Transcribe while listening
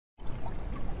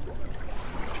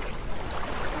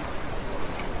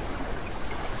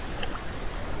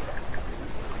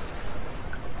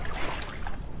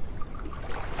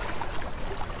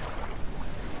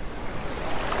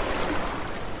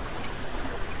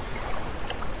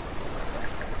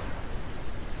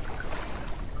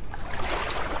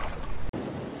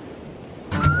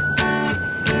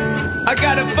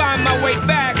gotta find my way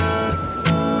back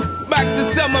to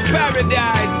summer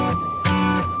paradise.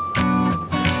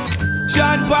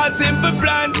 John Paul Simple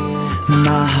Plan.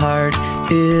 My heart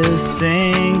is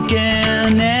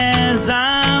sinking as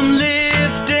I'm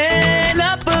lifting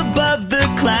up above the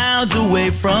clouds away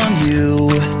from you.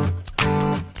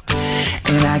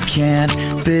 And I can't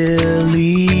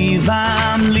believe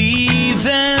I'm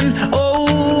leaving.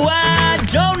 Oh, I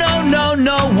don't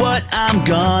know what I'm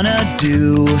gonna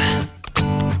do.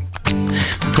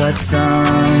 But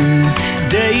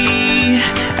someday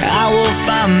I will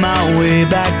find my way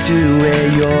back to where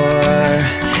your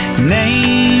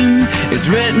name is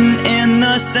written in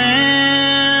the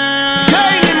sand.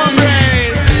 Staying in my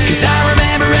brain. 'Cause I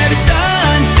remember every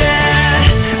sunset,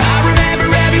 I remember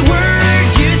every word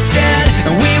you said,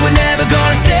 and we were never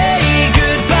gonna say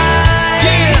goodbye.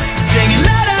 Yeah. Singing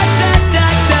la da da da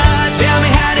da. Tell me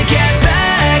how to get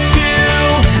back to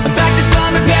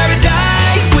summer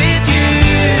paradise with you.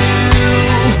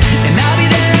 And I'll be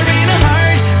there in a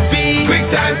heartbeat. Quick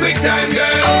time,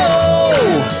 girl. Oh,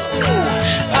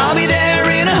 I'll be there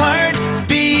in a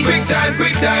heartbeat. Quick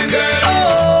time, girl. Oh,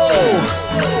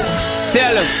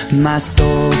 Tell him. my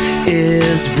soul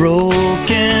is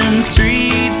broken,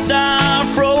 streets are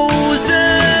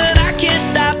frozen. I can't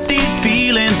stop these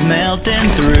feelings melting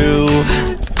through.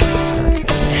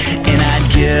 And I'd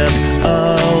give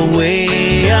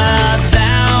away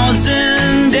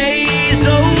 1,000 days,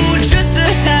 oh, just to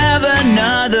have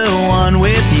another one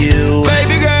with you.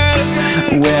 Baby girl,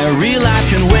 Where real life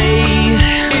can wait,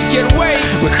 it can wait.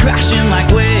 we're crashing like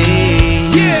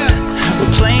waves. Yeah.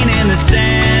 We're playing in the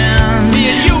sand, Me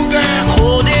and you, girl.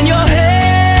 holding your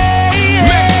hand.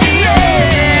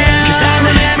 Yeah. 'Cause I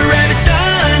remember every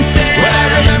sunset, Well, I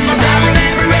remember, girl. I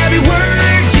remember every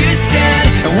word you said,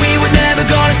 and we were never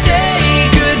gonna say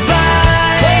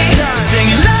goodbye. Hold on.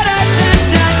 Singing la da da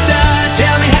da da.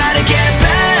 Tell me how to get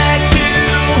back to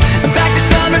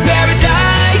summer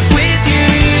paradise with you.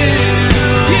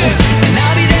 Yeah. And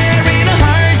I'll be there in a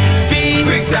heartbeat.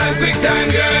 Quick time,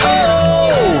 girl. Oh,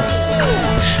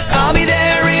 I'll be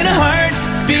there in a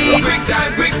heartbeat. Quick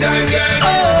time, girl. Oh,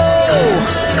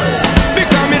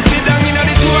 Because me sit down in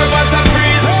the tour bus and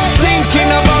freeze, thinking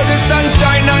about the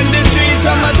sunshine and the trees,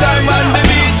 summertime on the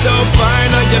beach. So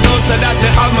fine, and you know so that the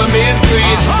on my main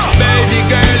street. Baby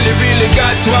girl, you really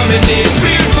got what me need.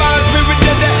 Feel fast, we will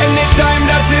get there anytime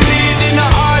that you need. In a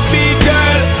heartbeat,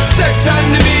 girl, sex on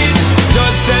the beach.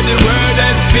 Just say the word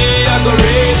SP, I go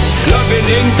reach. Loving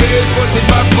in peace, put it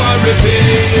back for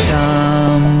repeat.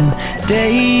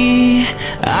 someday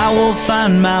I will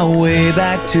find my way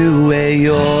back to where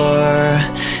your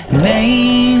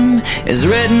name is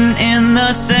written in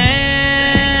the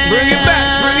sand. Bring it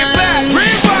back, rewind.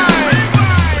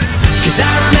 'Cause I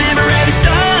remember every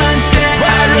sunset,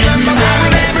 Well, I remember, I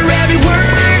remember every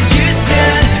word you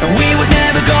said, and we were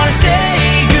never gonna say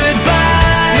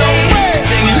goodbye. No way.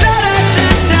 Singing la da da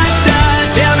da da.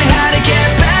 Tell me how to get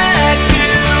back to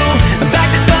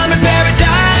summer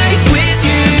paradise with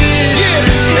you.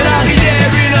 Yeah, and I'll be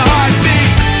there in a heartbeat.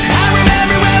 I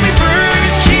remember when we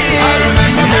first kissed, I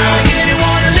remember, and how I girl. didn't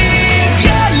wanna leave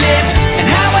your lips, and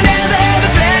how I never ever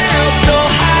felt so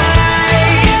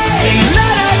high. Singing la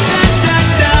da da da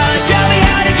da. Tell me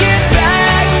how to get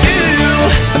back to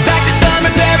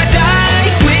summer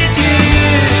paradise with you.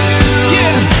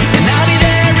 Yeah. And I'll be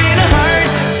there in a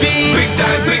heartbeat. Quick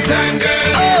time,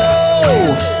 girl.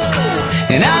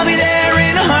 Oh, and I'll be there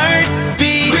in a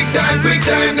heartbeat. Quick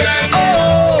time, girl.